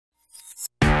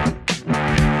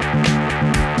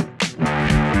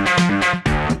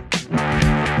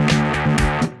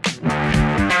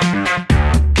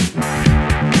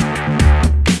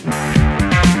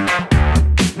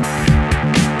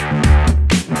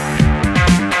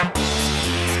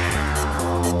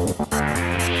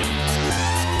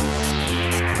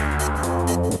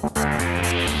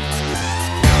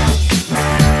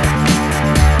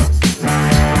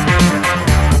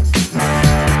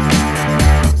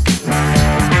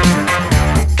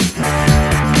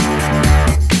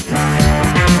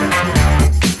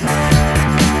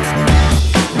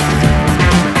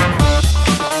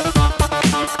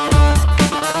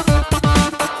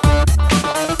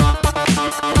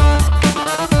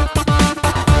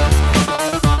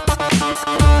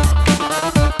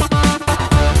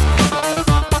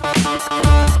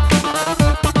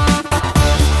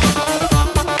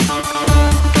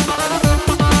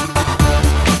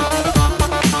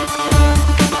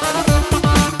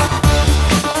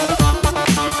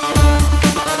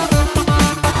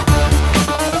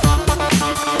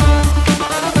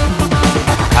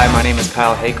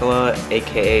Kyle HEIKKILA,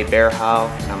 aka HOWL,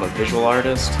 and I'm a visual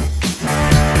artist.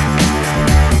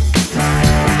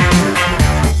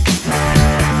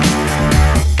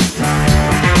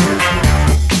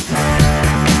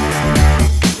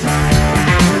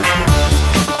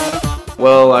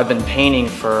 Well, I've been painting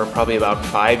for probably about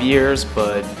 5 years,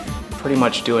 but pretty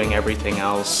much doing everything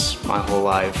else my whole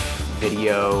life.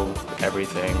 Video,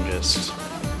 everything, just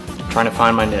trying to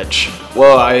find my niche.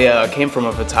 Well, I came from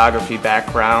a photography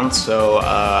background, so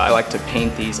I like to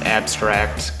paint these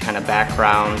abstract kind of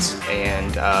backgrounds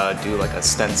and do like a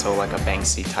stencil, like a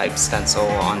Banksy type stencil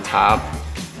on top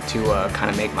to kind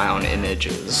of make my own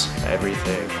images,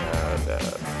 everything.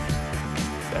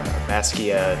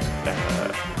 Basquiat,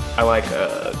 I like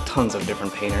tons of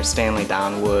different painters, Stanley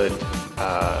Donwood.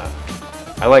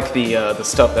 I like the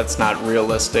stuff that's not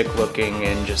realistic looking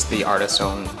and just the artist's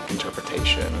own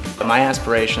interpretation. My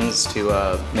aspiration is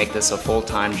to make this a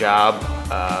full-time job.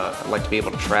 I'd like to be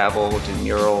able to travel, do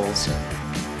murals.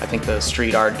 I think the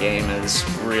street art game is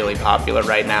really popular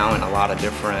right now in a lot of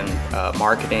different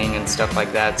marketing and stuff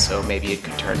like that, so maybe it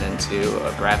could turn into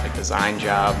a graphic design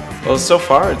job. Well, so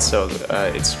far it's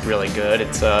really good.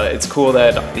 It's cool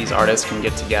that these artists can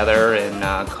get together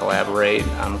and collaborate.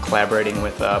 I'm collaborating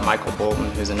with Michael Bolton,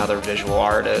 who's another visual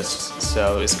artist,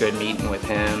 so it's good meeting with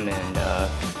him, and I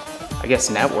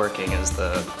guess networking is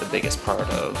the biggest part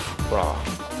of RAW.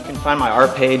 You can find my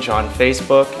art page on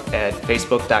Facebook at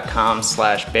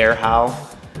facebook.com/BearHowl.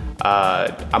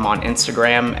 I'm on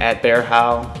Instagram at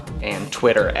BearHowl and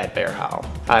Twitter at BearHowl.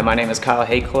 Hi, my name is Kyle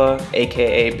HEIKKILA,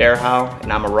 aka HOWL,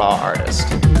 and I'm a RAW artist.